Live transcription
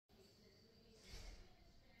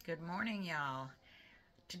Good morning, y'all.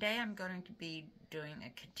 Today I'm going to be doing a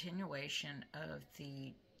continuation of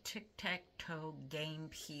the Tic Tac Toe Game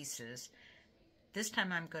pieces. This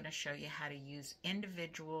time I'm going to show you how to use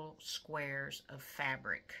individual squares of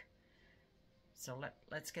fabric. So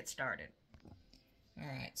let's get started.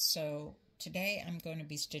 Alright, so today I'm going to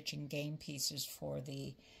be stitching game pieces for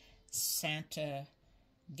the Santa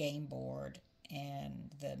game board and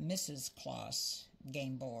the Mrs. Claus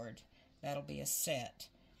game board. That'll be a set.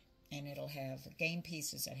 And it'll have game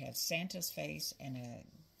pieces that have Santa's face and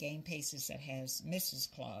game pieces that has Mrs.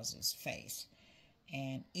 Claus's face.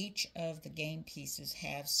 And each of the game pieces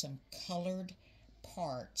have some colored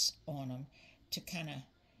parts on them to kind of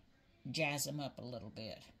jazz them up a little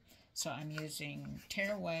bit. So I'm using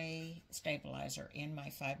tearaway stabilizer in my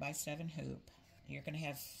 5x7 hoop. You're going to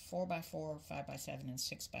have 4x4, 5x7, and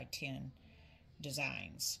 6x10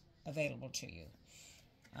 designs available to you.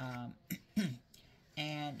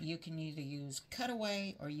 And you can either use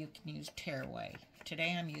cutaway or you can use tearaway.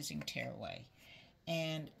 Today I'm using tearaway.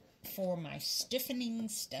 And for my stiffening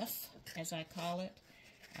stuff, as I call it,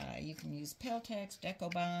 you can use Peltex,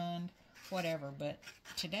 Decobond, whatever. But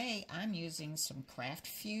today I'm using some Craft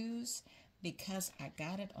Fuse because I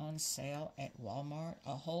got it on sale at Walmart.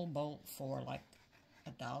 A whole bolt for like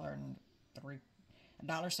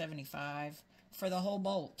 $1.75 for the whole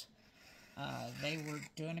bolt. They were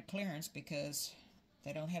doing a clearance because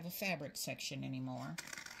they don't have a fabric section anymore.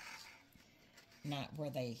 Not where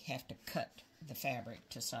they have to cut the fabric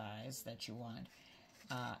to size that you want.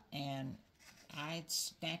 And I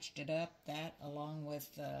snatched it up, that along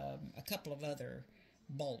with a couple of other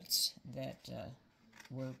bolts that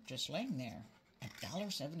were just laying there.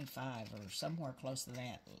 $1.75 or somewhere close to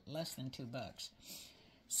that, less than $2.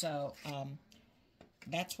 So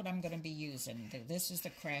that's what I'm going to be using. This is the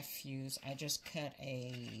Craft Fuse. I just cut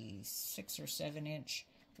a 6 or 7 inch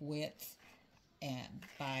width and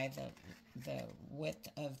by the width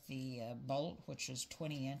of the bolt, which is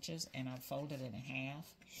 20 inches, and I folded it in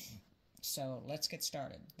half. So let's get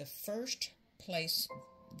started. The first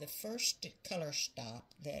color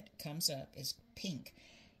stop that comes up is pink.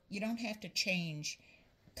 You don't have to change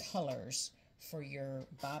colors for your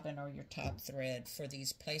bobbin or your top thread for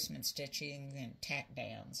these placement stitching and tack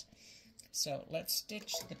downs. So let's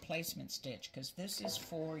stitch the placement stitch because this is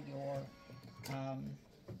for your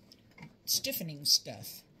stiffening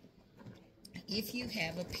stuff. If you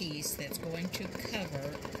have a piece that's going to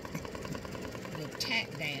cover the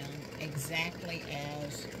tack down exactly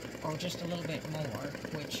as, or just a little bit more,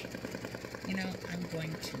 which, you know, I'm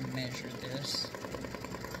going to measure this.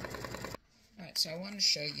 So I want to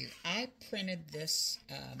show you, I printed this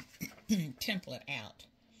template out.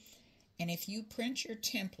 And if you print your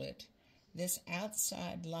template, this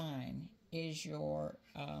outside line is your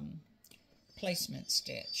placement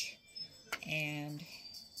stitch. And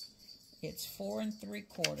it's 4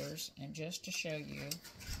 3/4. And just to show you,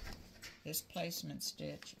 this placement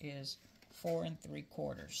stitch is 4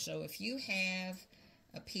 3/4. So if you have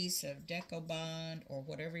a piece of Decobond or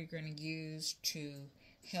whatever you're going to use to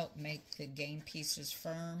help make the game pieces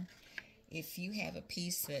firm, if you have a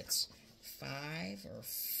piece that's 5 or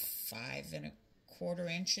 5 1/4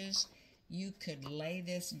 inches, you could lay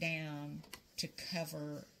this down to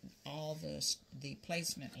cover all the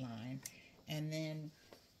placement line and then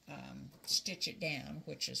stitch it down,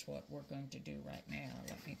 which is what we're going to do right now.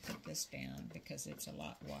 Let me put this down because it's a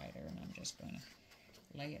lot wider, and I'm just going to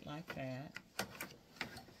lay it like that.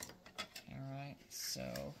 Alright,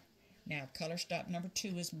 so now, color stop number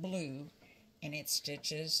 2 is blue, and it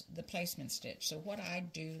stitches the placement stitch. So what I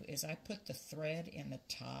do is I put the thread in the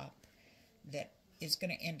top that is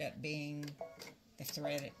going to end up being the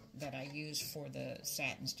thread that I use for the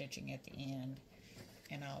satin stitching at the end,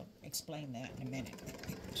 and I'll explain that in a minute.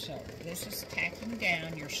 So this is tacking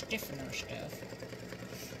down your stiffener stuff.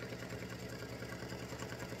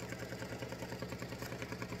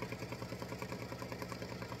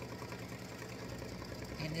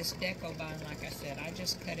 This Decobond, like I said, I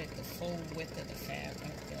just cut it the full width of the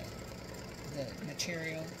fabric, the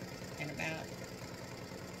material, and about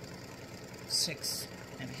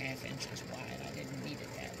 6.5 inches wide. I didn't need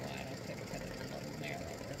it that wide. I could have cut it a little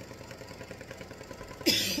narrower.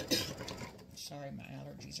 Sorry, my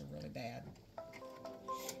allergies are really bad.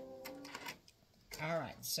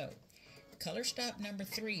 Alright, so color stop number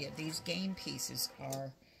 3 of these game pieces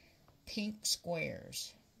are pink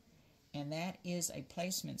squares. And that is a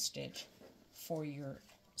placement stitch for your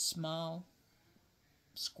small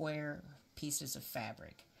square pieces of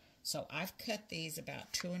fabric. So I've cut these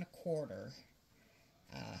about 2 1/4.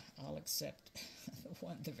 I'll accept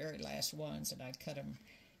the very last ones, and I cut them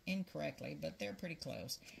incorrectly, but they're pretty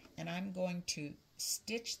close. And I'm going to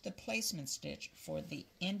stitch the placement stitch for the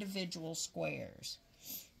individual squares.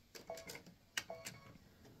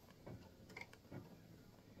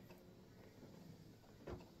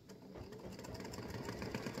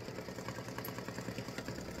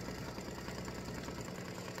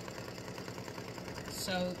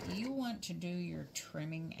 So you want to do your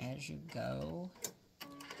trimming as you go,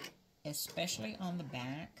 especially on the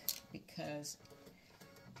back, because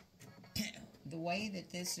the way that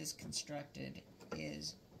this is constructed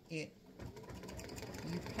is you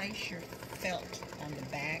place your felt on the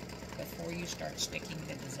back before you start stitching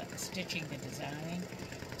the design.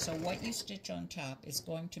 So what you stitch on top is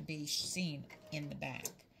going to be seen in the back.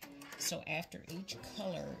 So after each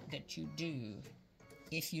color that you do,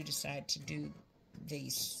 if you decide to do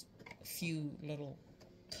these few little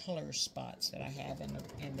color spots that I have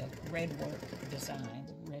in the red work design,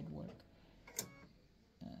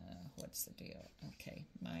 what's the deal? Okay,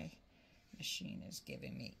 my machine is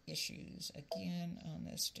giving me issues again on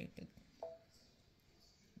this stupid.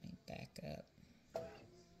 Let me back up.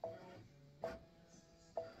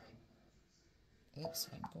 Oops,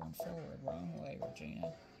 I'm going forward. Wrong way,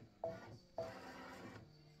 Regina.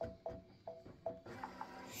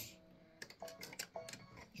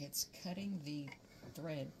 It's cutting the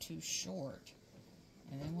thread too short,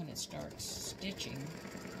 and then when it starts stitching,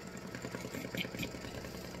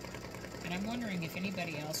 and I'm wondering if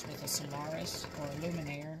anybody else with a Solaris or a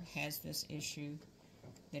Luminaire has this issue,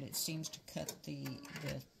 that it seems to cut the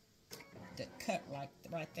cut like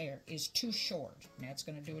right there is too short. Now it's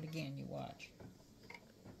going to do it again. You watch.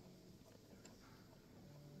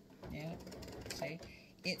 Yeah, see?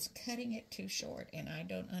 It's cutting it too short, and I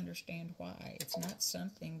don't understand why. It's not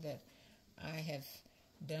something that I have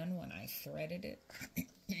done when I threaded it.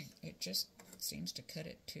 It just seems to cut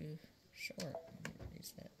it too short. Let me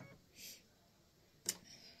erase that.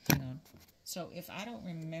 Hang on. So if I don't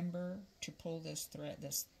remember to pull this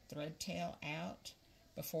thread tail out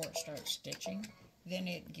before it starts stitching, then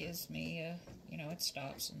it gives me a, it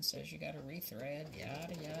stops and says you got to rethread,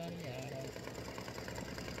 yada, yada, yada.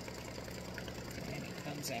 And it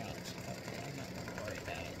comes out. Okay, I'm not going to worry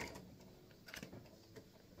about it,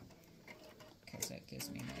 because that gives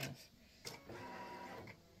me enough.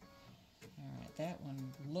 Alright, that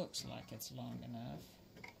one looks like it's long enough.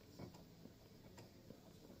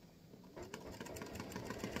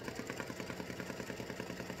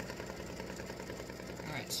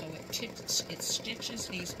 Alright, so it stitches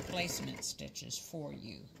these placement stitches for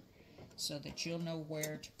you, so that you'll know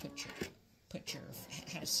where to put your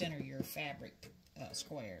how to center your fabric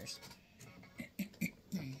squares.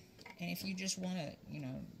 And if you just want to,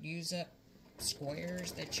 use up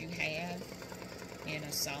squares that you have in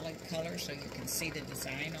a solid color so you can see the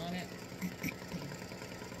design on it,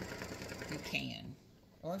 you can.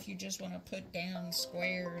 Or if you just want to put down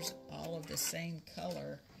squares all of the same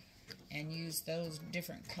color and use those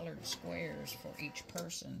different colored squares for each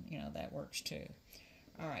person, that works too.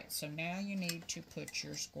 Alright, so now you need to put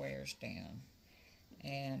your squares down.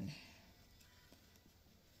 And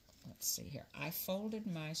let's see here. I folded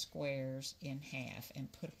my squares in half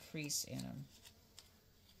and put a crease in them.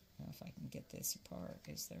 I don't know if I can get this apart.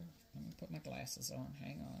 Is there? Let me put my glasses on.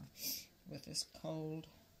 Hang on. With this cold.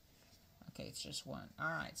 Okay, it's just one.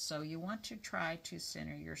 Alright, so you want to try to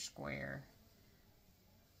center your square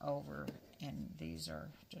over, and these are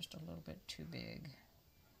just a little bit too big,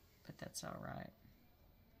 but that's alright.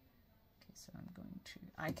 Okay, so I'm going to,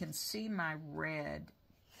 I can see my red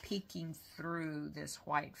peeking through this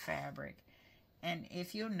white fabric, and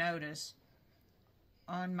if you'll notice,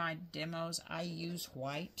 on my demos, I use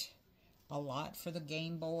white a lot for the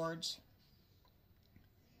game boards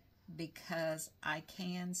because I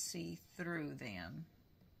can see through them.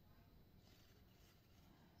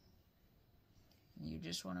 You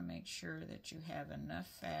just want to make sure that you have enough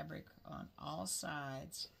fabric on all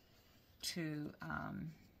sides to,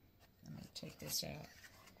 let me take this out,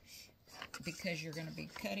 because you're going to be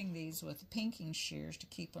cutting these with pinking shears to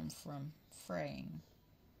keep them from fraying.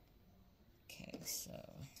 Okay, so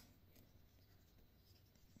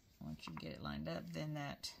once you get it lined up, then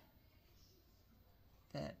that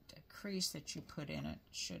crease that you put in it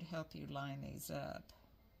should help you line these up.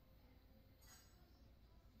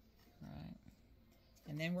 Right.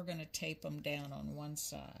 And then we're going to tape them down on one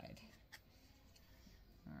side.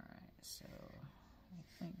 Alright, so I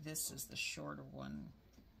think this is the shorter one.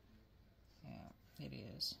 Yeah, it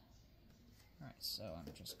is. Alright, so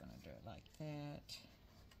I'm just going to do it like that.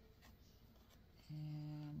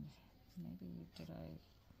 And maybe did I...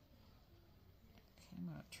 Okay, I'm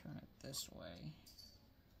going to turn it this way.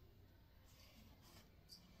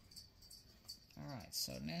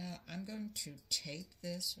 so now I'm going to tape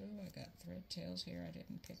this. Oh, I got thread tails here I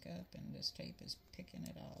didn't pick up, and this tape is picking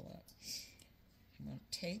it all up. I'm going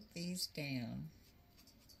to tape these down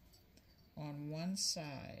on one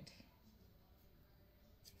side.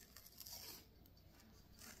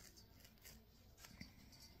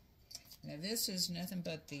 Now this is nothing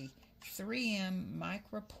but the 3M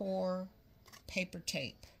Micropore paper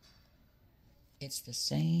tape. It's the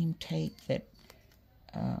same tape that,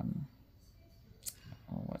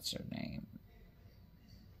 what's her name?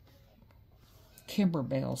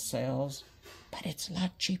 Kimberbell sells, but it's a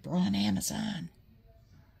lot cheaper on Amazon.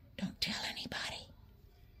 Don't tell anybody.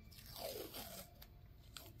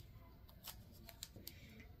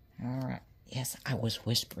 All right. Yes, I was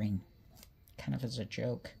whispering, kind of as a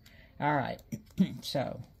joke. All right.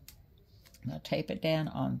 So, I'm going to tape it down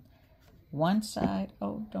on one side.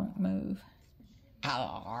 Oh, don't move.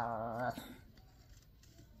 Arr.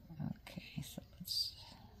 Okay, so let's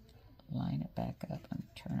line it back up and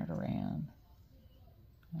turn it around.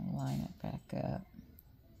 Line it back up.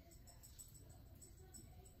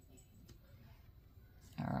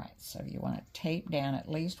 All right, so you want to tape down at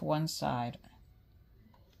least one side.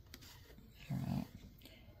 All right.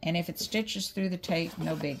 And if it stitches through the tape,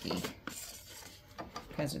 no biggie,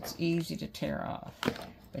 because it's easy to tear off.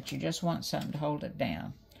 But you just want something to hold it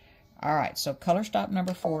down. All right, so color stop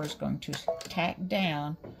number 4 is going to tack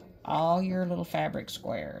down all your little fabric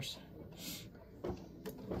squares.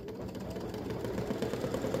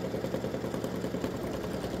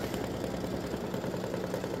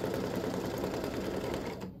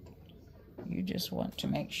 You just want to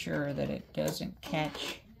make sure that it doesn't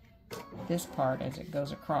catch this part as it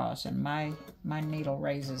goes across, and my needle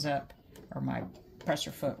raises up, or my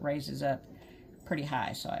presser foot raises up pretty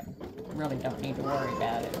high, so I really don't need to worry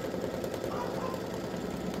about it.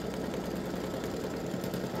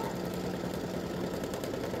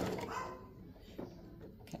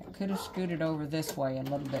 Okay, I could have scooted over this way a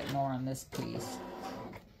little bit more on this piece,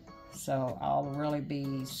 so I'll really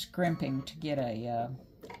be scrimping to get a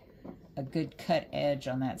good cut edge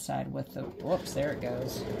on that side with the, whoops, there it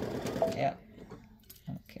goes. Yep.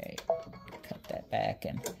 Okay, cut that back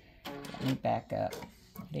and let me back up.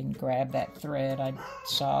 I didn't grab that thread. I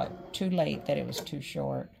saw it too late that it was too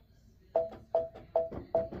short.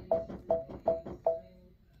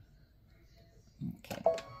 Okay.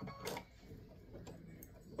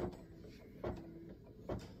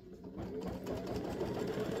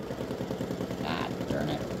 Ah, darn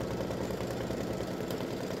it.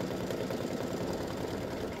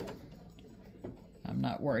 I'm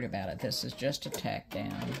not worried about it. This is just a tack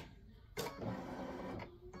down.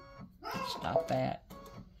 Stop that.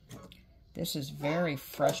 This is very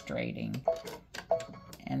frustrating.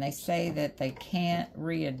 And they say that they can't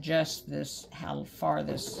readjust this, how far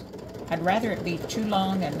this... I'd rather it be too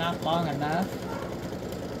long and not long enough.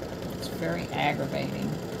 It's very aggravating.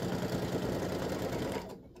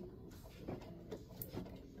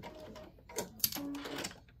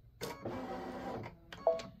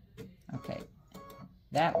 Okay.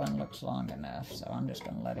 That one looks long enough, so I'm just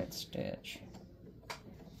going to let it stitch.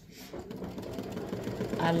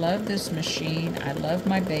 I love this machine. I love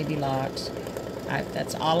my baby locks.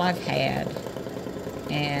 That's all I've had.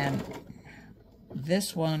 And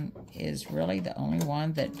this one is really the only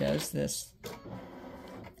one that does this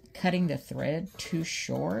cutting the thread too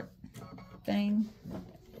short thing.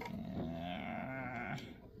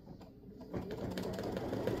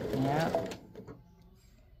 Yep.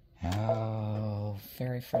 Oh,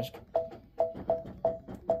 very frustrating.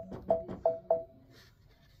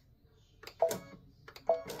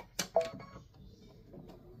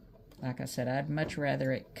 Like I said, I'd much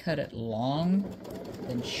rather it cut it long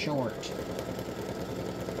than short.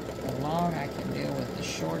 The long I can deal with. The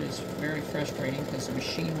short is very frustrating because the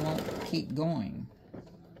machine won't keep going.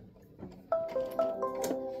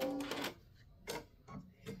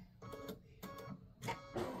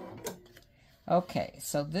 Okay,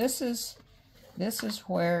 so this is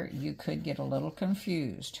where you could get a little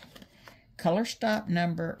confused. Color stop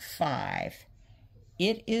number 5.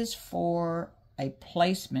 It is for a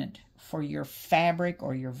placement for your fabric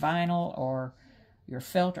or your vinyl or your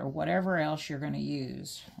felt or whatever else you're going to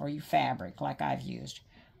use, or your fabric like I've used.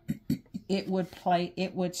 It would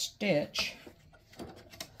stitch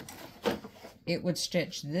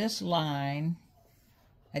this line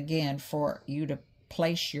again for you to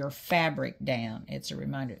place your fabric down. It's a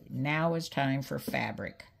reminder, now is time for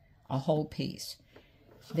fabric, a whole piece.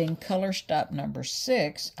 Then color stop number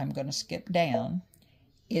 6, I'm going to skip down,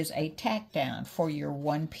 is a tack down for your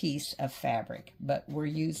one piece of fabric, but we're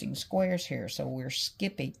using squares here, so we're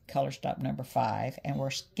skipping color stop number 5 and we're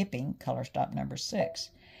skipping color stop number 6.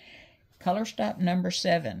 Color stop number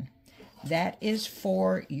 7, that is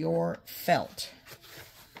for your felt.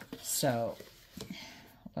 So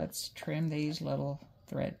let's trim these little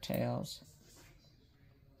thread tails.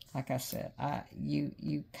 Like I said,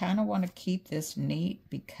 you kind of want to keep this neat,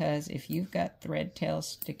 because if you've got thread tails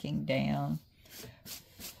sticking down,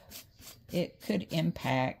 it could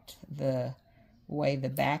impact the way the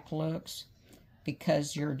back looks,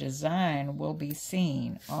 because your design will be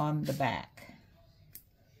seen on the back.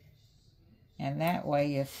 And that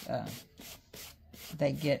way, if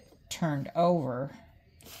they get turned over,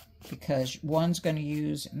 because one's going to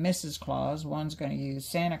use Mrs. Claus, one's going to use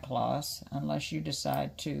Santa Claus, unless you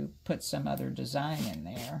decide to put some other design in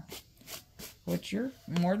there, which you're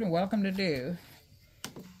more than welcome to do.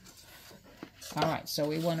 Alright, so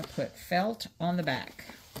we want to put felt on the back.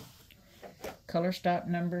 Color stop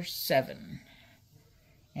number 7.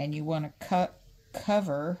 And you want to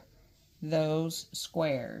cover those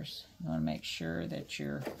squares. You want to make sure that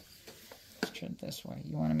you're, let's turn it this way.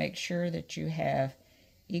 You want to make sure that you have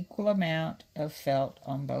equal amount of felt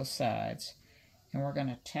on both sides. And we're going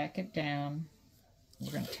to tack it down.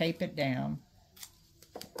 We're going to tape it down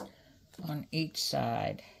on each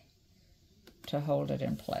side to hold it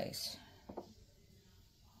in place.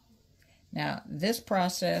 Now, this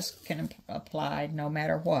process can apply no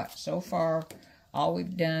matter what. So far, all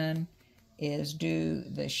we've done is do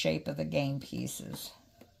the shape of the game pieces,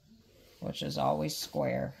 which is always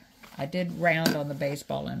square. I did round on the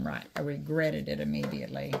baseball and right. I regretted it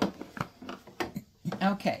immediately.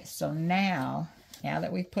 Okay, so now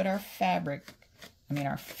that we've put our fabric,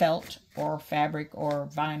 our felt or fabric or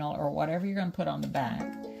vinyl or whatever you're going to put on the back,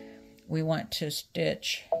 we want to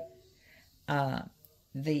stitch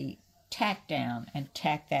the tack down and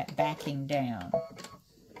tack that backing down.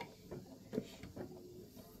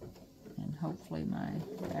 And hopefully my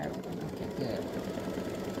fabric will get good.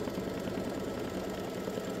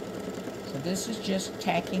 So this is just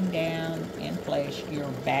tacking down in place your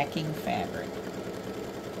backing fabric.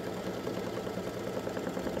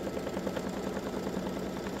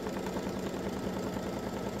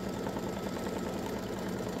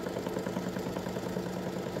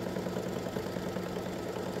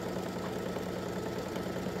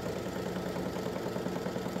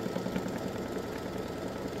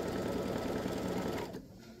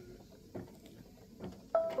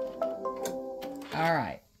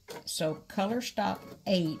 Alright, so color stop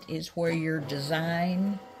 8 is where your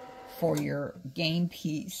design for your game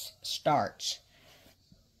piece starts.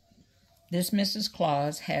 This Mrs.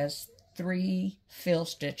 Claus has 3 fill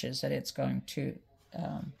stitches that it's going to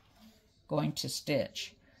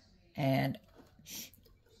stitch. And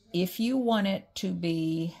if you want it to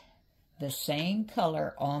be the same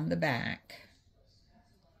color on the back,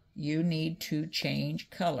 you need to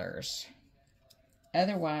change colors.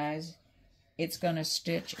 Otherwise, it's going to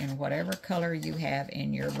stitch in whatever color you have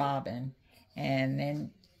in your bobbin. And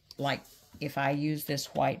then, like, if I use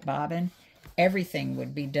this white bobbin, everything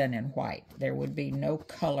would be done in white. There would be no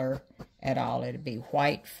color at all. It would be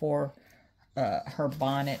white for her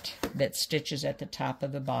bonnet that stitches at the top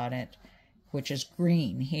of the bonnet, which is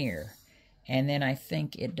green here. And then I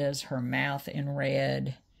think it does her mouth in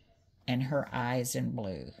red and her eyes in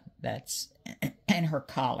blue. And her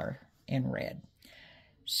collar in red.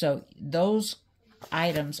 So those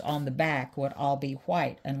items on the back would all be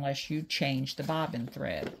white unless you change the bobbin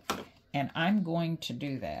thread. And I'm going to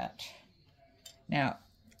do that. Now,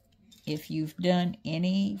 if you've done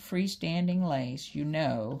any freestanding lace, you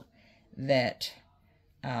know that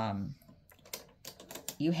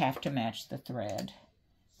you have to match the thread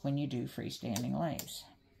when you do freestanding lace.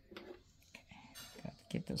 Okay, got to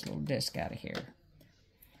get this little disc out of here.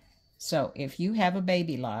 So if you have a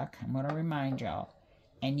baby lock, I'm going to remind y'all,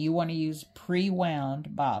 and you want to use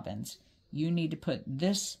pre-wound bobbins, you need to put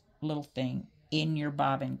this little thing in your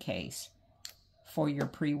bobbin case for your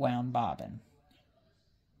pre-wound bobbin.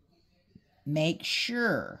 Make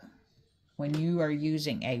sure when you are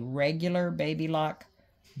using a regular baby lock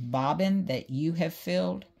bobbin that you have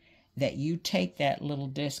filled, that you take that little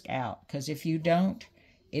disc out, because if you don't,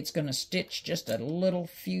 it's going to stitch just a little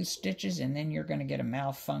few stitches and then you're going to get a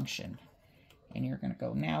malfunction. And you're going to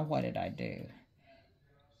go, now what did I do?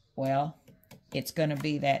 Well, it's going to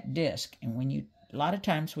be that disc. And when you, a lot of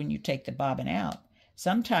times when you take the bobbin out,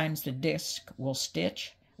 sometimes the disc will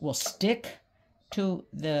stick to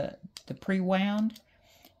the pre-wound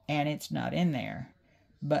and it's not in there.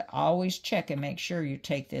 But always check and make sure you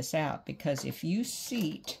take this out, because if you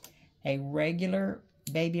seat a regular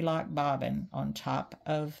baby lock bobbin on top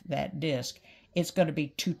of that disc, it's going to be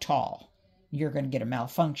too tall. You're going to get a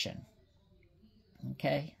malfunction.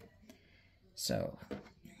 Okay? So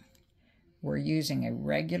we're using a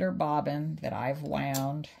regular bobbin that I've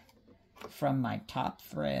wound from my top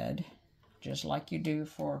thread, just like you do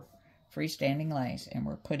for freestanding lace, and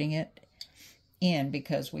we're putting it in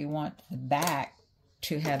because we want the back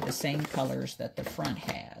to have the same colors that the front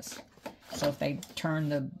has. So if they turn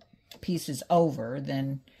the pieces over,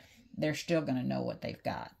 then they're still going to know what they've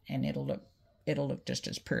got, and it'll look just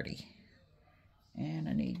as pretty. And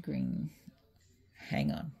I need green.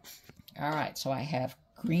 Hang on. All right, so I have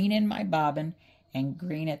green in my bobbin and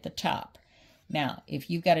green at the top. Now, if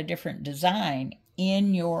you've got a different design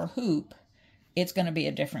in your hoop, it's going to be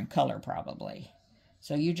a different color probably.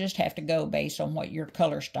 So you just have to go based on what your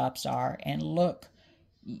color stops are and look.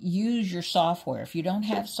 Use your software. If you don't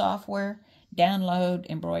have software, download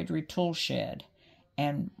Embroidery Toolshed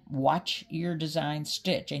and watch your design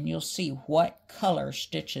stitch, and you'll see what color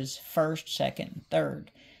stitches first, second, and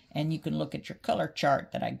third. And you can look at your color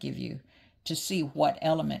chart that I give you to see what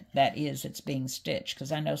element that is that's being stitched.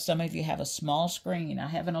 Because I know some of you have a small screen. I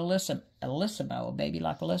have an Alissimo, a baby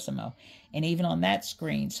lock Alissimo. And even on that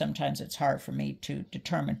screen, sometimes it's hard for me to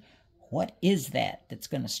determine what is that that's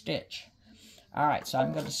going to stitch. All right, so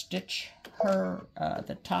I'm going to stitch her,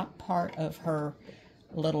 the top part of her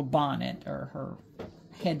little bonnet or her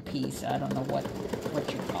headpiece. I don't know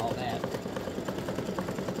what you call that.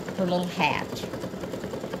 Her little hat.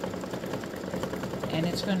 And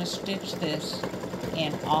it's going to stitch this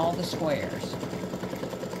in all the squares.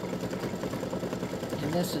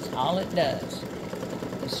 And this is all it does,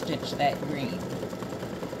 is stitch that green.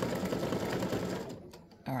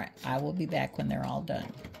 All right, I will be back when they're all done.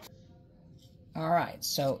 All right,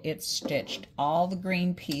 so it's stitched all the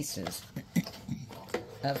green pieces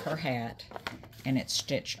of her hat, and it's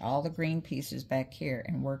stitched all the green pieces back here,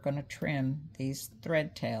 and we're going to trim these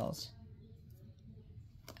thread tails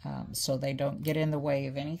so they don't get in the way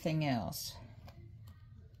of anything else.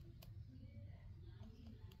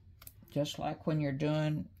 Just like when you're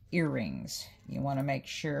doing earrings, you want to make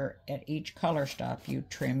sure at each color stop you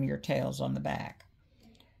trim your tails on the back,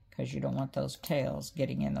 because you don't want those tails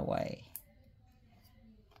getting in the way.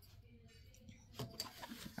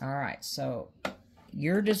 All right, so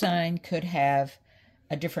your design could have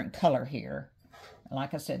a different color here.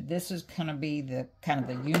 Like I said, this is going to be the kind of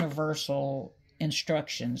the universal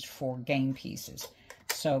instructions for game pieces.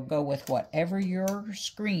 So go with whatever your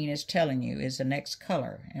screen is telling you is the next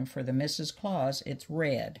color. And for the Mrs. Claus, it's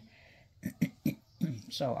red.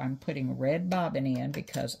 So I'm putting red bobbin in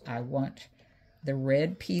because I want the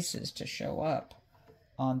red pieces to show up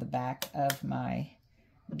on the back of my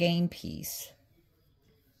game piece.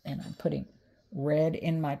 And I'm putting red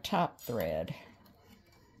in my top thread.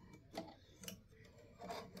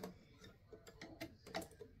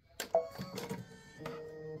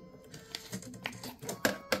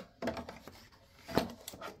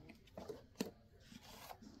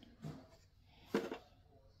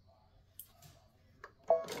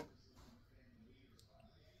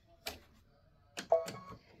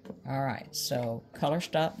 All right, so color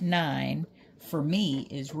stop 9 for me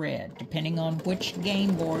is red. Depending on which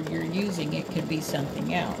game board you're using, it could be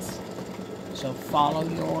something else. So follow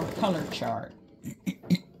your color chart.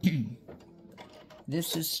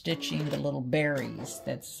 This is stitching the little berries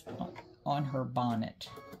that's on her bonnet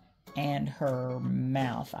and her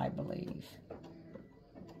mouth, I believe,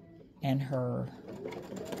 and her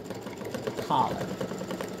collar.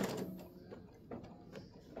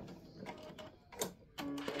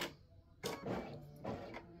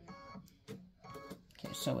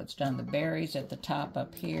 So it's done the berries at the top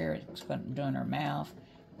up here. It's going to do her mouth,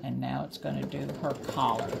 and now it's going to do her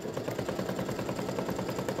collar.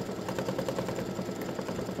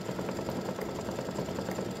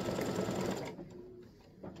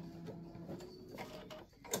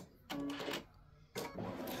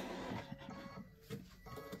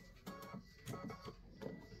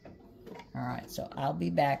 All right, so I'll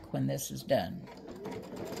be back when this is done.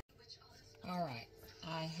 All right,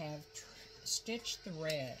 I have stitch the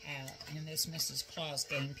red out in this Mrs. Claus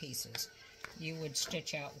game pieces. You would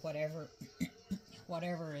stitch out whatever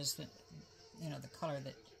is the the color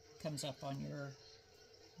that comes up on your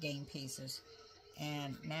game pieces.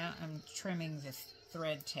 And now I'm trimming the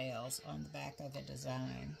thread tails on the back of the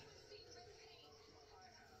design.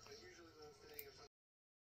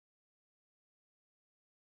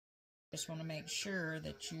 Just want to make sure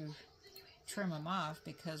that you trim them off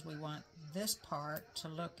because we want this part to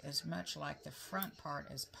look as much like the front part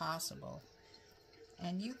as possible.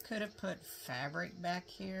 And you could have put fabric back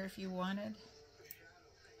here if you wanted,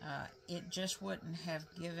 it just wouldn't have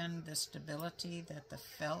given the stability that the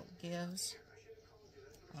felt gives.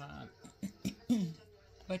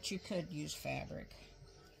 But you could use fabric.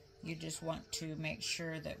 You just want to make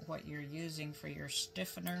sure that what you're using for your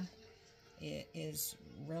stiffener is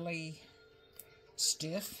really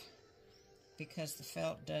stiff, because the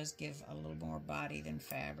felt does give a little more body than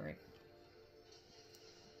fabric.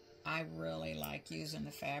 I really like using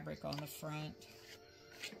the fabric on the front.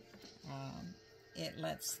 It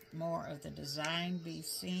lets more of the design be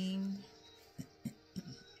seen.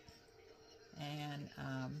 And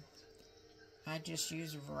I just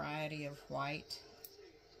use a variety of white,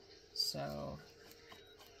 so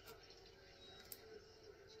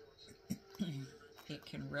you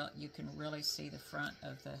can really see the front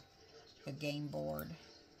of the game board.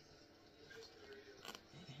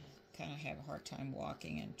 Kind of have a hard time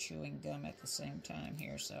walking and chewing gum at the same time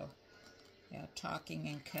here, so yeah, talking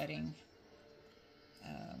and cutting.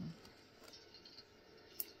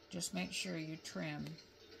 Just make sure you trim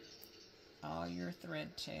all your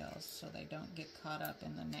thread tails so they don't get caught up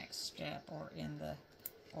in the next step or in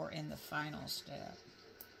the final step.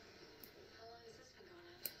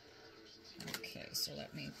 Okay, so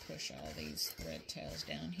let me push all these thread tails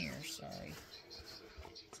down here, sorry.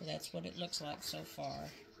 So that's what it looks like so far.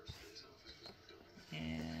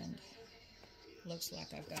 And looks like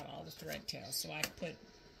I've got all the thread tails. So I put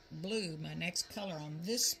blue, my next color on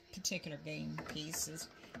this particular game piece is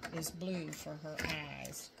blue for her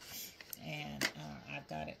eyes. And I've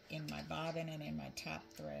got it in my bobbin and in my top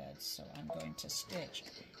thread, so I'm going to stitch.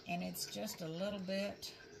 And it's just a little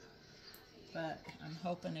bit, but I'm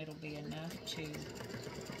hoping it'll be enough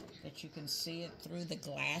that you can see it through the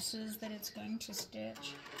glasses that it's going to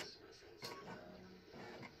stitch.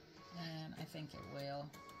 And I think it will.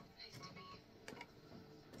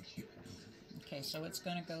 Okay, so it's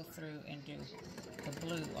going to go through and do the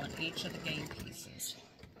blue on each of the game pieces.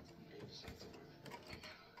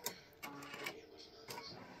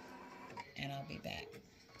 And I'll be back.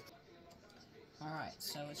 Alright,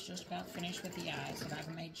 so it's just about finished with the eyes, and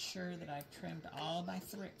I've made sure that I've trimmed all my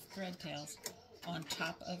thread tails on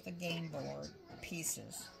top of the game board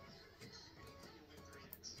pieces.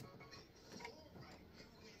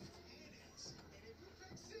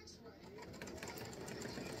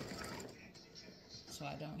 So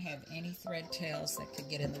I don't have any thread tails that could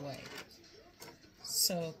get in the way.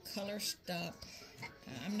 So color stop,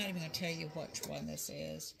 I'm not even going to tell you which one this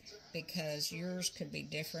is, because yours could be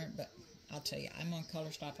different, but I'll tell you, I'm on color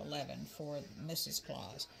stop 11 for Mrs.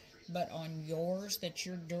 Claus. But on yours that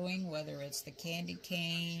you're doing, whether it's the candy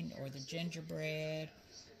cane or the gingerbread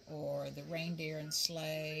or the reindeer and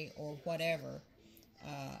sleigh or whatever,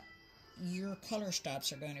 your color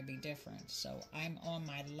stops are going to be different. So I'm on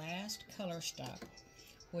my last color stop,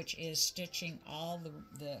 which is stitching all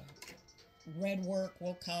the red work,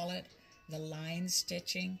 we'll call it, the line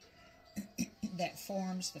stitching that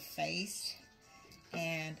forms the face.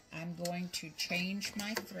 And I'm going to change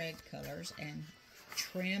my thread colors and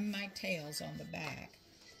trim my tails on the back.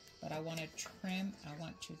 But I want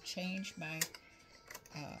to change my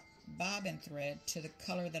bobbin thread to the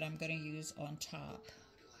color that I'm going to use on top.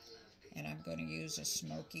 And I'm going to use a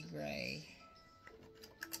smoky gray.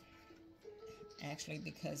 Actually,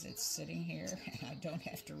 because it's sitting here, I don't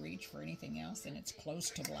have to reach for anything else, and it's close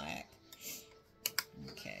to black.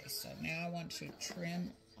 Okay, so now I want to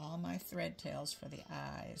trim all my thread tails for the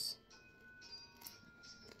eyes.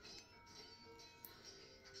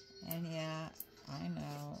 And yeah, I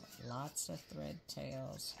know, lots of thread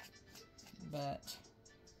tails, but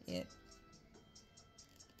it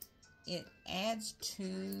adds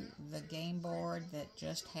to the game board that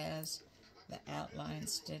just has the outline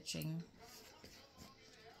stitching.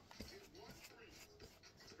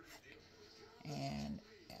 And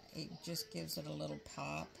it just gives it a little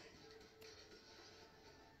pop.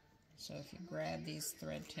 So if you grab these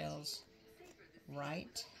thread tails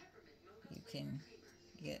right, you can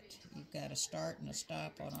you've got a start and a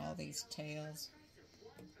stop on all these tails.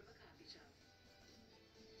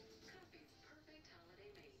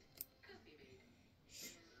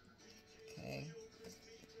 Okay.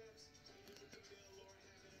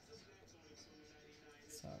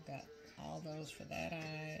 So I've got all those for that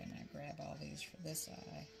eye, and I grab all these for this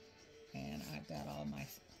eye, and I've got all my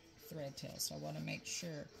thread tails. So I want to make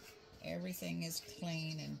sure everything is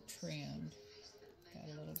clean and trimmed. Got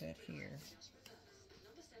a little bit here.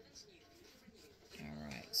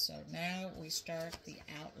 Alright, so now we start the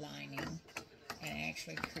outlining and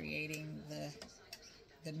actually creating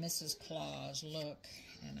the Mrs. Claus look,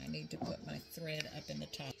 and I need to put my thread up in the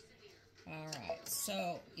top. Alright,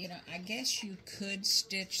 so, I guess you could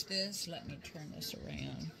stitch this. Let me turn this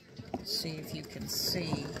around. See if you can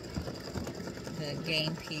see the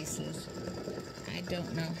game pieces. I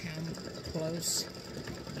don't know how close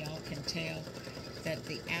y'all can tell that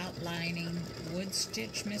the outlining would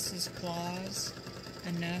stitch Mrs. Claus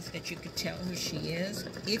enough that you could tell who she is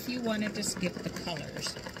if you wanted to skip the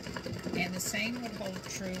colors. And the same would hold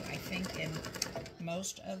true, I think, in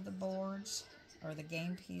most of the boards or the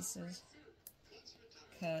game pieces,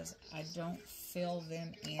 because I don't fill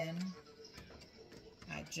them in.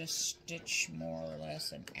 I just stitch more or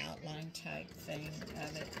less an outline type thing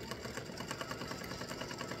of it.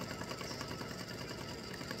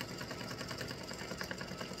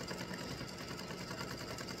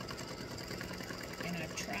 And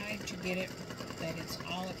I've tried to get it that it's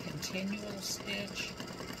all a continual stitch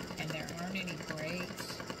and there aren't any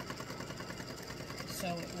breaks. So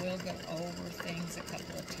it will go over things a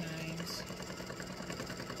couple of times.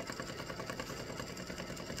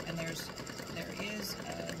 And there is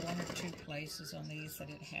one or two places on these that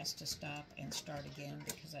it has to stop and start again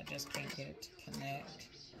because I just can't get it to connect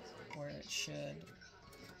where it should.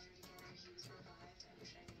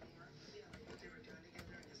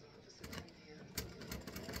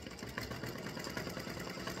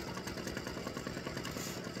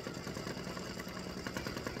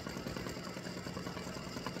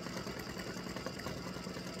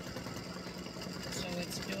 So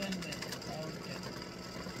it's doing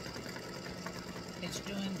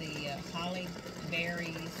the holly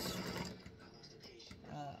berries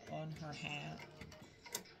on her hat,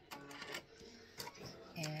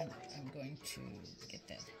 and I'm going to get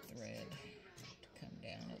that thread to come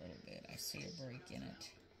down a little bit. I see a break in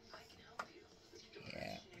it.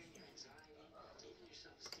 Yeah.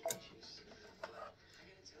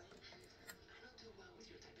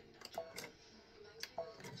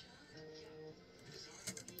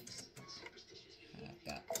 I've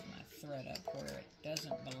got my thread up where it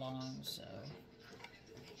doesn't belong,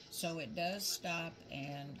 so it does stop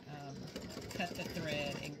and cut the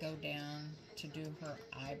thread and go down to do her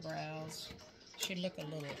eyebrows. She'd look a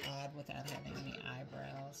little odd without having any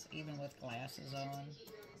eyebrows, even with glasses on.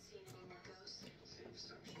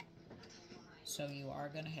 So you are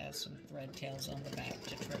going to have some thread tails on the back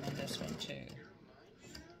to trim on this one too.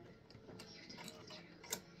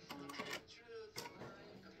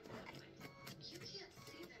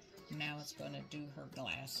 Now it's going to do her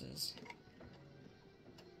glasses.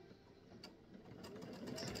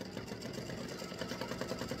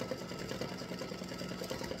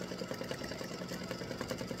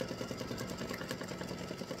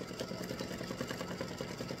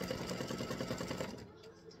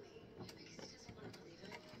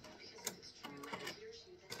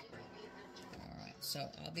 So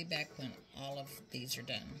I'll be back when all of these are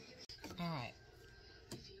done. Alright,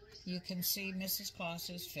 you can see Mrs. Claus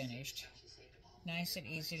is finished. Nice and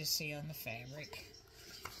easy to see on the fabric.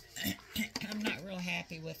 I'm not real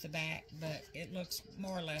happy with the back, but it looks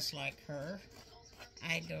more or less like her.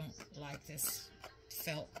 I don't like this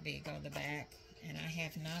felt big on the back, and I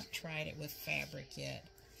have not tried it with fabric yet,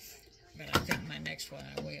 but I think my next one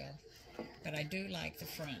I will. But I do like the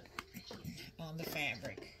front on the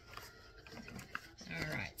fabric.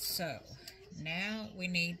 Alright, so now we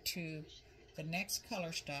need to, the next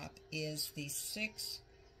color stop is the 6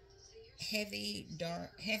 heavy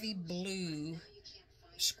blue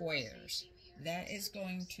squares. That is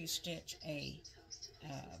going to stitch a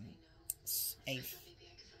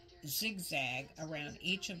zigzag around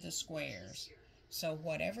each of the squares. So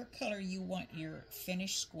whatever color you want your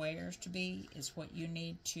finished squares to be is what you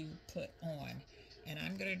need to put on. And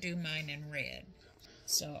I'm going to do mine in red.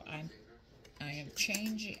 So I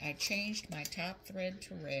changed my top thread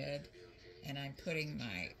to red, and I'm putting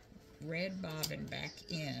my red bobbin back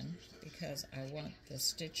in because I want the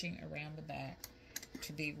stitching around the back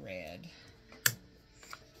to be red.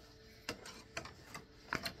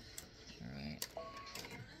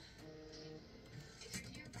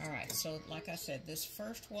 Alright, so like I said, this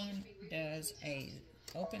first one does a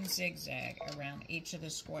open zigzag around each of the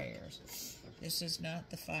squares. This is not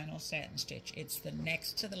the final satin stitch. It's the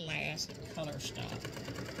next to the last color stop.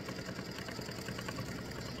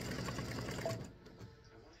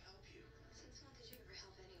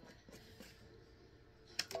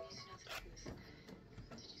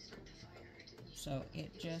 So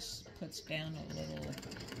it just puts down a little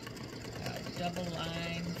double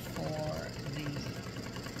line for the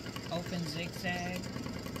open zigzag.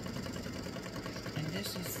 And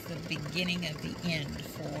this is the beginning of the end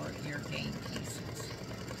for your game pieces.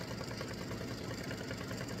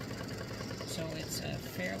 So it's a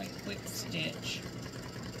fairly quick stitch.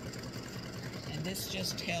 this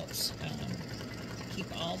just helps keep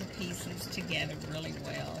all the pieces together really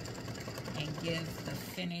well and give the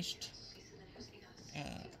finished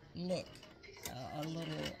look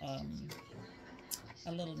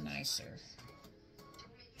a little nicer.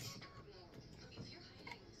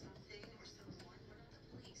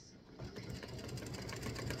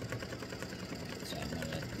 So I'm going to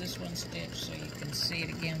let this one stitch so you can see it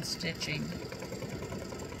again stitching.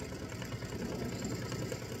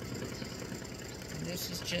 This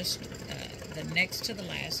is just the next to the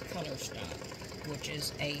last color stock, which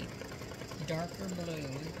is a darker blue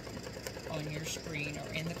on your screen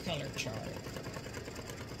or in the color chart.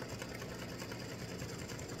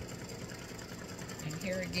 And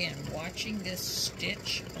here again, watching this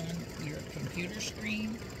stitch on your computer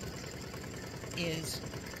screen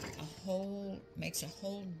makes a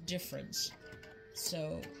whole difference.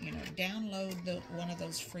 So, you know, download one of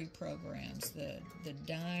those free programs, the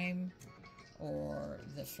Dime or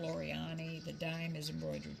the Floriani. The Dime is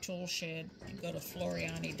Embroidery Tool Shed. You go to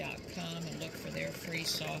Floriani.com and look for their free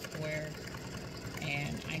software.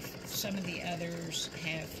 And some of the others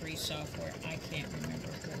have free software. I can't remember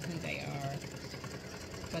who they are.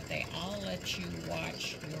 But they all let you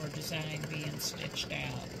watch your design being stitched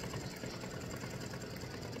out.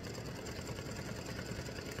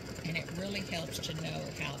 And it really helps to know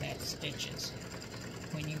how that stitches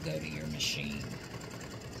when you go to your machine.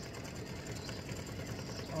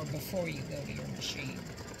 Or before you go to your machine.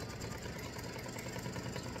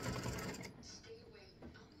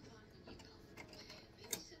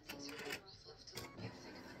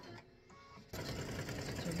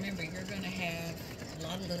 So remember, you're going to have a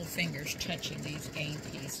lot of little fingers touching these game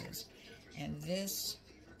pieces. And this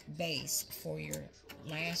base for your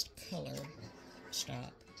last color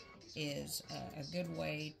stop is a good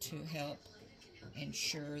way to help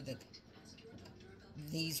ensure that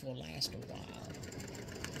these will last a while.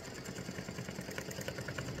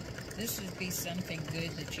 This would be something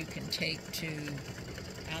good that you can take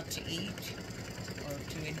out to eat or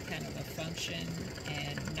to any kind of a function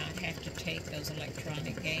and not have to take those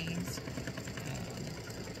electronic games.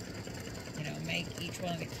 You know, make each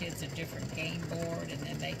one of the kids a different game board, and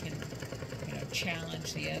then they can, you know,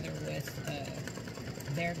 challenge the other with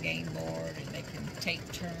their game board, and they can take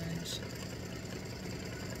turns.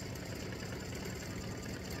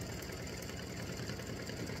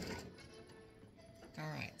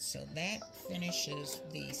 Alright, so that finishes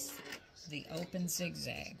the open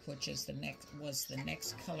zigzag, which is the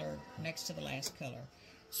next color, next to the last color.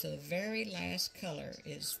 So the very last color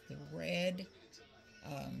is the red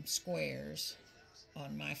squares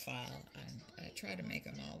on my file. I try to make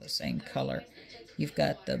them all the same color. You've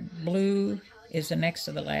got the blue is the next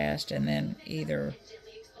to the last, and then either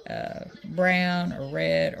brown or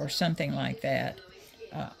red or something like that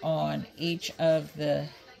on each of the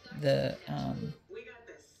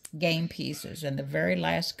game pieces. And the very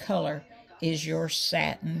last color is your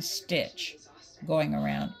satin stitch going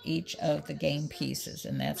around each of the game pieces,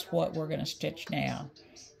 and that's what we're going to stitch now.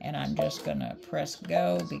 And I'm just going to press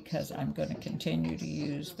go because I'm going to continue to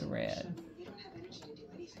use the red.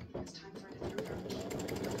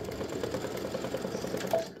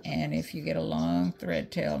 And if you get a long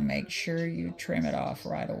thread tail, make sure you trim it off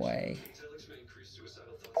right away.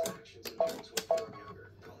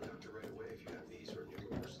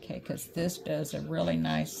 Okay, because this does a really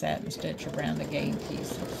nice satin stitch around the game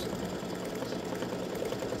pieces.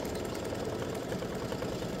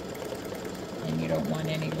 And you don't want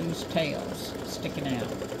any loose tails sticking out.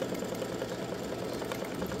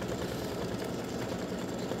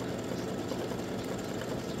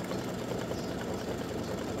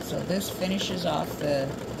 So this finishes off the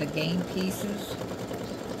game pieces,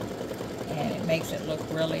 and it makes it look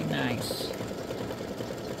really nice.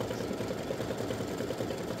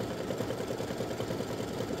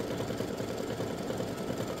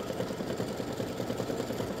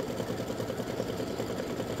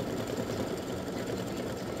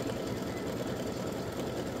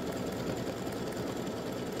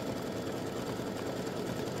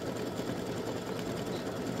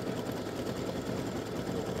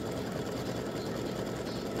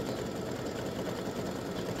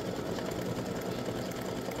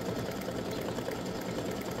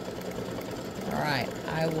 Alright,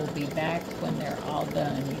 I will be back when they're all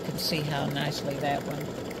done. You can see how nicely that one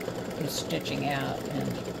is stitching out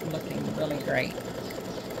and looking really great.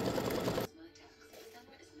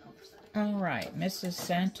 Alright, Mrs.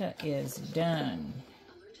 Santa is done.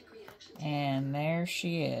 And there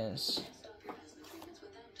she is.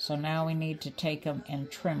 So now we need to take them and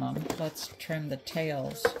trim them. Let's trim the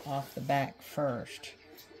tails off the back first,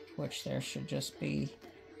 which there should just be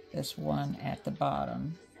this one at the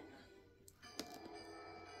bottom.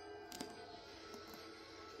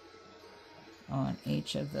 On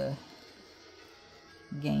each of the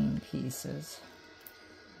game pieces.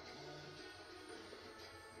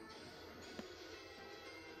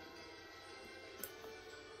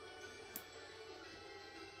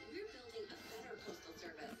 We're building a better postal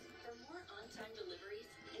service for more on-time deliveries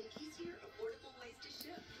and easier, affordable ways to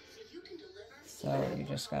ship, so you can deliver. So you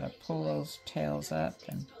just got to pull those tails up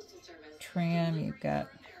and trim. You've got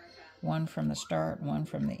one from the start, one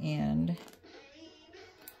from the end.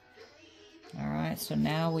 Alright, so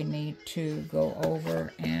now we need to go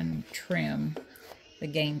over and trim the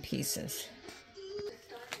game pieces.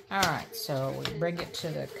 Alright, so we bring it to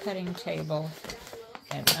the cutting table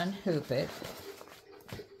and unhoop it.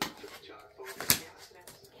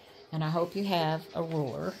 And I hope you have a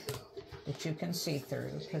ruler that you can see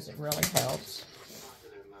through, because it really helps.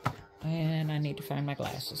 And I need to find my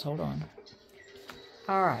glasses. Hold on.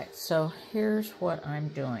 Alright, so here's what I'm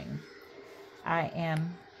doing. I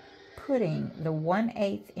am putting the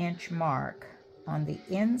 1/8 inch mark on the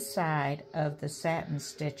inside of the satin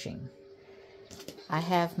stitching. I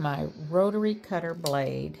have my rotary cutter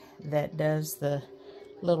blade that does the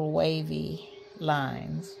little wavy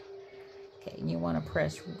lines. Okay, and you want to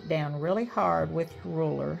press down really hard with your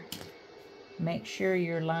ruler. Make sure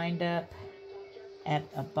you're lined up at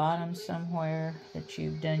a bottom somewhere, that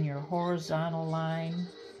you've done your horizontal line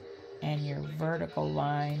and your vertical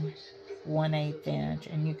line 1/8 inch,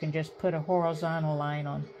 and you can just put a horizontal line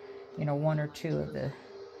on, you know, one or two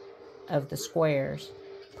of the squares.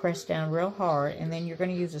 Press down real hard, and then you're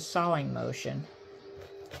going to use a sawing motion.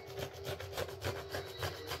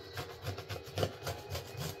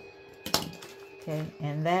 Okay,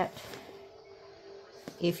 and that,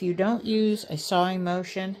 if you don't use a sawing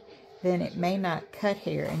motion, then it may not cut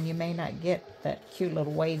here, and you may not get that cute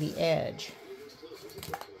little wavy edge.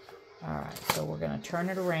 Alright, so we're going to turn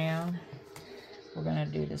it around. We're going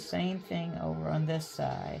to do the same thing over on this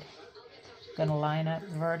side. Going to line up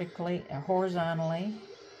vertically, horizontally,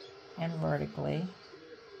 and vertically.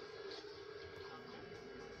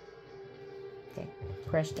 Okay,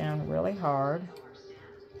 press down really hard.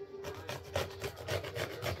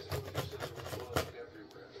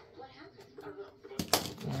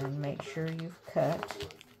 And make sure you've cut.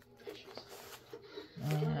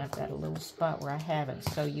 And I've got a little spot where I haven't.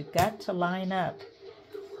 So you've got to line up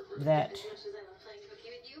that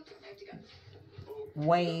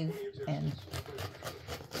wave and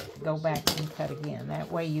go back and cut again.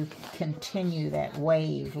 That way you continue that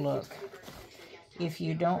wave look. If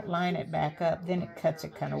you don't line it back up, then it cuts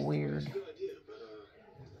it kind of weird.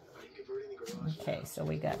 Okay, so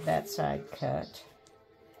we got that side cut.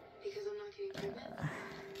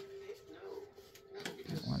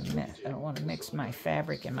 I don't want to mix my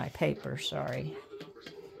fabric and my paper, sorry.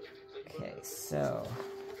 Okay, so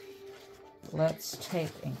let's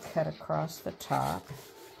take and cut across the top.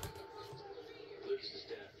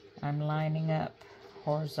 I'm lining up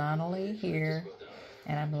horizontally here,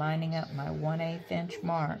 and I'm lining up my 1/8 inch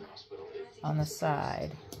mark on the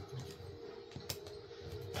side.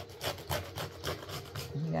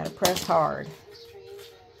 You gotta press hard.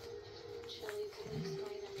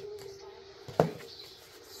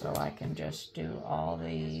 So I can just do all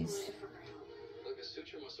these.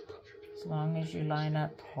 As long as you line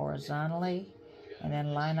up horizontally, and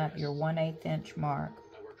then line up your 1/8 inch mark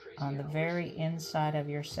on the very inside of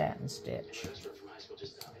your satin stitch.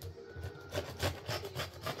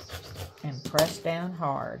 And press down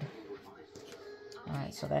hard.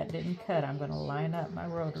 Alright, so that didn't cut. I'm going to line up my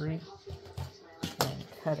rotary and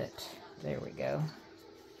cut it. There we go.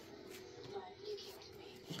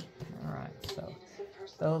 Alright, so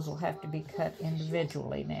those will have to be cut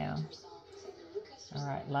individually now.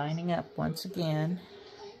 Alright, lining up once again.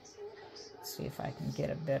 Let's see if I can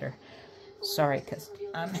get a better... Sorry, because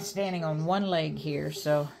I'm standing on one leg here,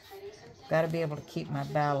 so I've got to be able to keep my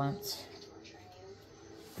balance.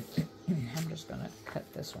 I'm just going to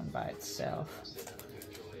cut this one by itself.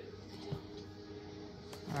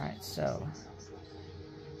 Alright, so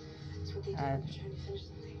I'm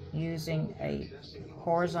using a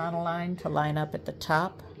horizontal line to line up at the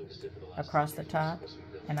top, across the top,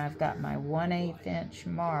 and I've got my 1/8 inch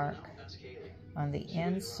mark on the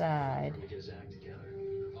inside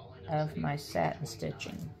of my satin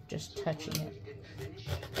stitching, just touching it.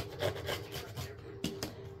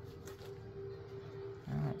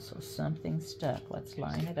 Alright, so something stuck. Let's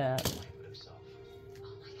line it up.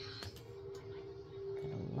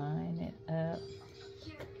 Gotta line it up.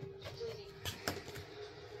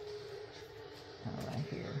 All right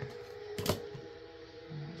here.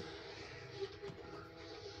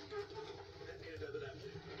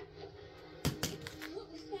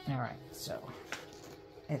 All right, so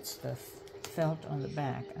it's the felt on the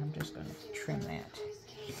back. I'm just going to trim that.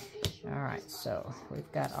 All right, so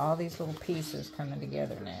we've got all these little pieces coming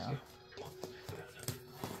together now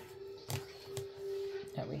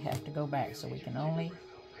that we have to go back, so we can only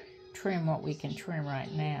trim what we can trim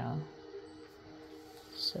right now.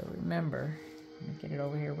 So remember, let me get it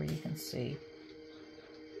over here where you can see.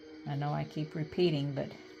 I know I keep repeating, but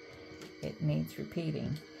it needs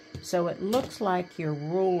repeating. So it looks like your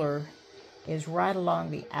ruler is right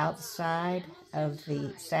along the outside of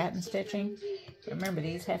the satin stitching. Remember,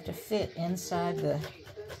 these have to fit inside the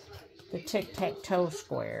tic-tac-toe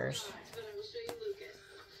squares.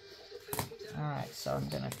 All right, so I'm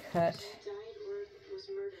going to cut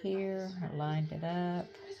here. I lined it up.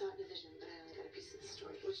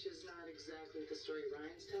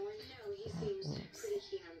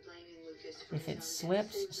 If it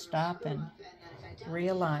slips, stop and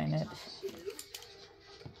realign it.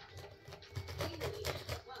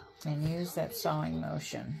 And use that sawing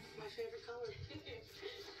motion.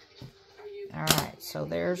 Alright, so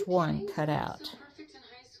there's one cut out.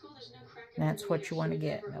 That's what you want to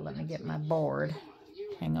get. Now let me get my board.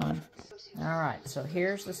 Hang on. Alright, so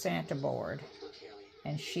here's the Santa board.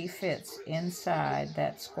 And she fits inside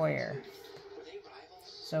that square.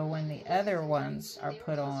 So when the other ones are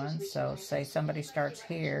put on, so say somebody starts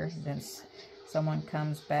here, then someone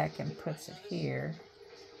comes back and puts it here.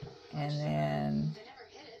 And then,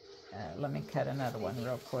 let me cut another one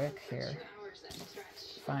real quick here.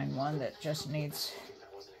 Find one that just needs,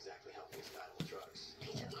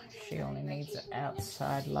 she only needs an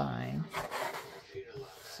outside line.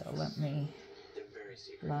 So let me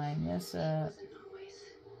line this up.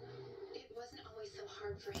 It wasn't always so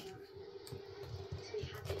hard for him to be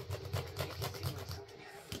happy.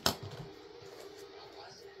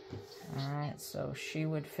 Alright, so she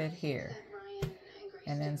would fit here.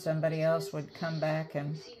 And then somebody else would come back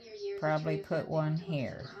and probably put one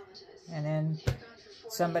here. And then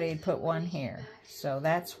somebody would put one here. So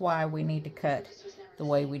that's why we need to cut the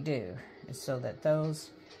way we do, is so that those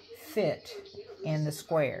fit in the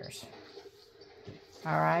squares.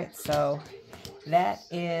 Alright, so that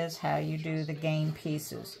is how you do the game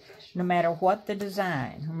pieces. No matter what the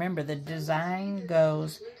design. Remember, the design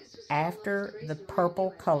goes after the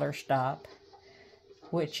purple color stop,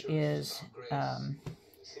 which is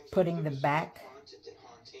putting the back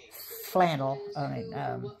flannel,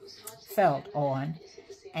 felt on,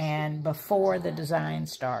 and before the design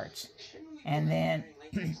starts. And then,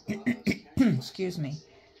 excuse me,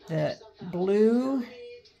 the blue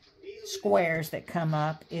squares that come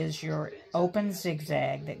up is your open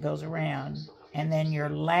zigzag that goes around, and then your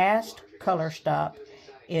last color stop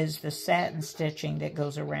is the satin stitching that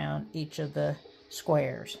goes around each of the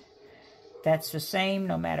squares. That's the same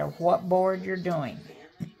no matter what board you're doing.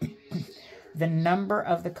 The number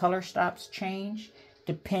of the color stops change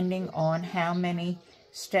depending on how many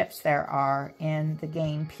steps there are in the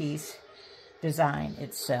game piece design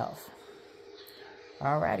itself.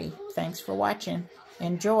 Alrighty, thanks for watching.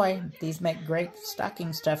 Enjoy. These make great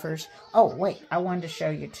stocking stuffers. Oh, wait, I wanted to show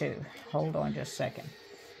you too. Hold on just a second.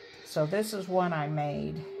 So this is one I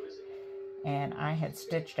made, and I had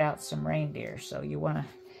stitched out some reindeer. So you want to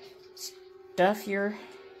stuff your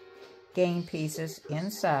game pieces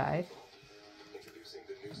inside.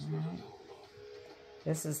 Right.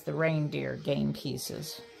 This is the reindeer game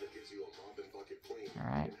pieces.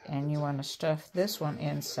 Alright, and you want to stuff this one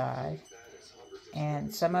inside.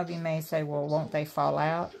 And some of you may say, well, won't they fall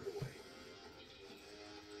out?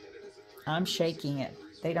 I'm shaking it.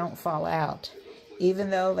 They don't fall out. Even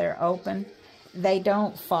though they're open, they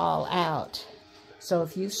don't fall out. So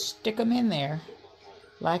if you stick them in there,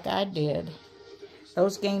 like I did,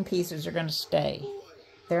 those game pieces are going to stay.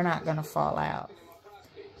 They're not going to fall out.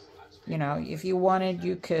 You know, if you wanted,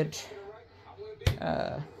 you could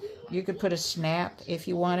put a snap if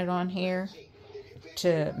you wanted on here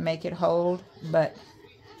to make it hold, but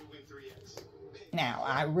now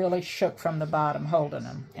I really shook from the bottom holding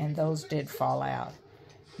them, and those did fall out.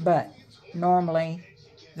 But normally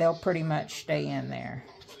they'll pretty much stay in there.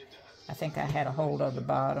 I think I had a hold of the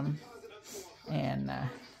bottom and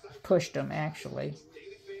pushed them actually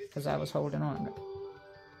because I was holding on.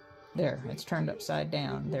 There, it's turned upside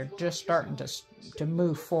down. They're just starting to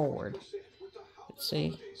move forward.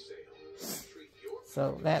 See?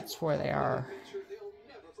 So that's where they are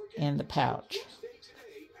in the pouch.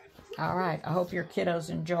 All right, I hope your kiddos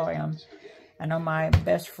enjoy them. I know my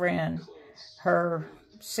best friend, her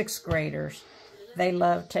 6th graders, they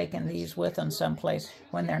love taking these with them someplace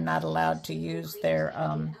when they're not allowed to use their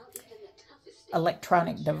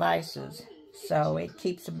electronic devices. So it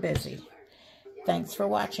keeps them busy. Thanks for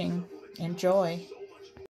watching. Enjoy.